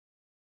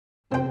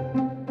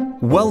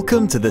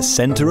Welcome to the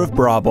centre of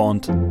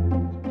Brabant,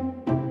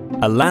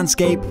 a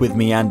landscape with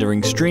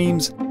meandering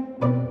streams,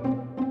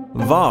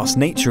 vast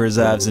nature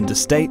reserves and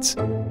estates,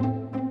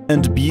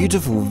 and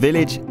beautiful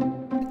village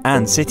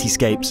and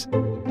cityscapes.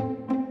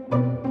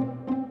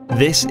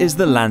 This is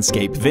the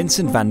landscape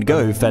Vincent van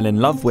Gogh fell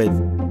in love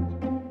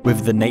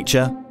with the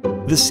nature,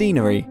 the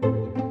scenery,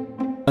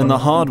 and the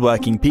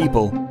hard-working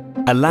people,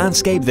 a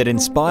landscape that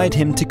inspired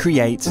him to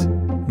create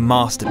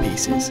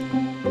masterpieces.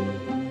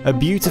 A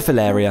beautiful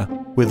area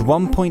with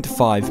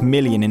 1.5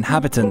 million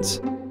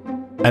inhabitants.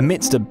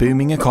 Amidst a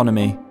booming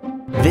economy,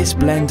 this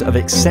blend of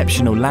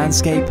exceptional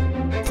landscape,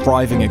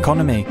 thriving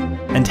economy,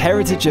 and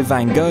heritage of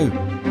Van Gogh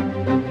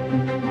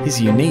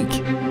is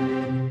unique.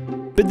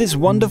 But this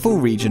wonderful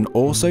region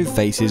also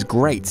faces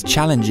great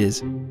challenges.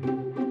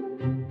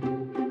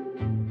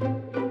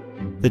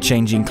 The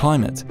changing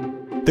climate,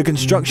 the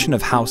construction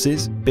of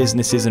houses,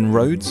 businesses and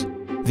roads,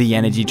 the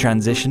energy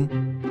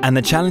transition, and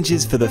the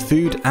challenges for the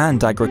food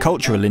and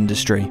agricultural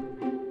industry.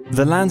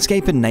 The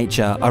landscape and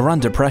nature are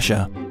under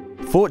pressure.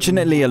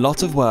 Fortunately, a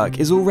lot of work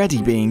is already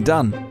being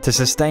done to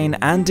sustain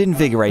and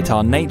invigorate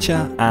our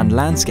nature and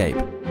landscape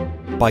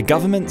by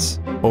governments,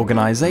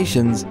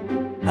 organisations,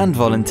 and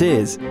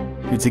volunteers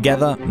who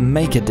together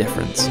make a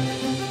difference.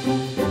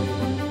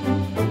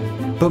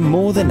 But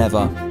more than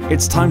ever,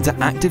 it's time to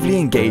actively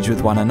engage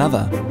with one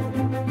another,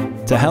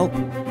 to help,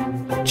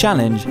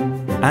 challenge,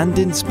 and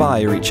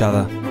inspire each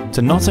other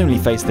to not only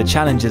face the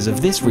challenges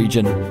of this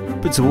region,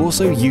 but to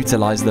also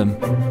utilise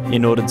them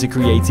in order to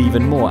create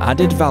even more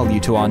added value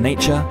to our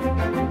nature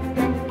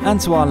and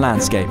to our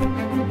landscape.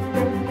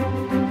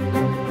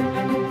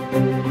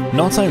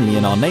 Not only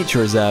in our nature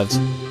reserves,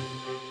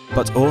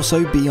 but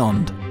also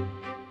beyond.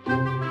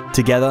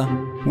 Together,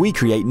 we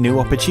create new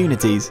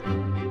opportunities,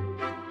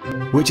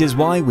 which is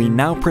why we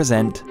now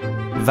present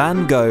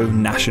Van Gogh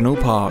National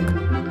Park.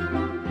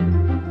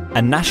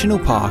 A national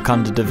park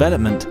under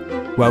development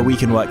where we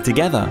can work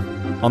together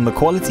on the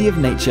quality of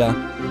nature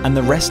and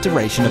the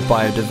restoration of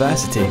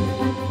biodiversity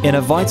in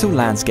a vital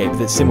landscape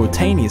that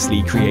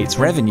simultaneously creates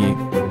revenue.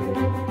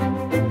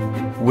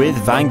 With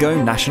Van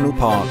Gogh National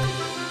Park,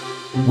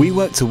 we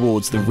work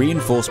towards the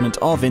reinforcement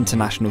of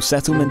international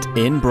settlement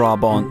in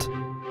Brabant,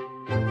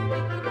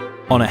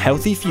 on a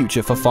healthy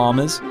future for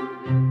farmers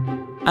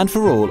and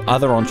for all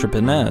other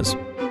entrepreneurs,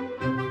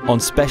 on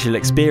special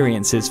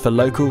experiences for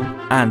local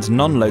and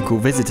non-local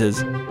visitors,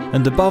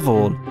 and above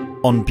all,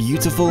 on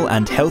beautiful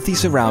and healthy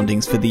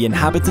surroundings for the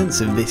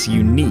inhabitants of this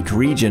unique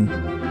region.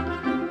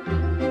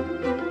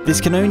 This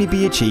can only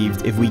be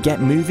achieved if we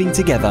get moving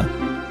together,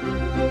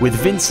 with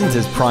Vincent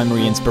as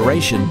primary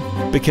inspiration,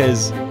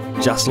 because,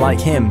 just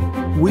like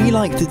him, we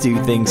like to do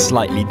things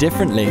slightly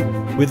differently,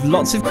 with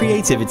lots of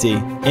creativity,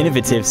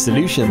 innovative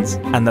solutions,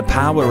 and the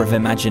power of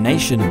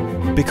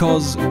imagination,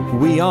 because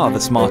we are the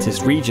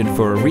smartest region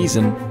for a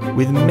reason,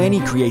 with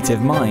many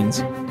creative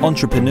minds,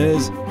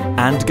 entrepreneurs,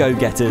 and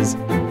go-getters.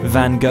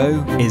 Van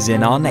Gogh is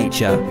in our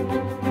nature.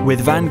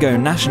 With Van Gogh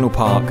National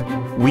Park,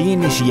 we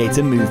initiate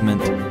a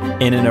movement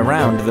in and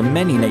around the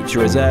many nature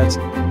reserves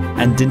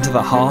and into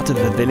the heart of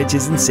the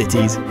villages and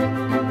cities.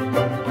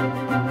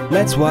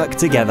 Let's work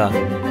together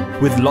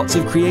with lots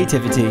of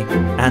creativity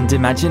and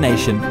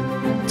imagination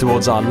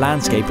towards our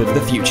landscape of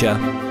the future.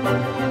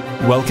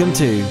 Welcome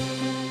to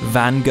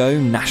Van Gogh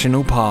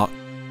National Park.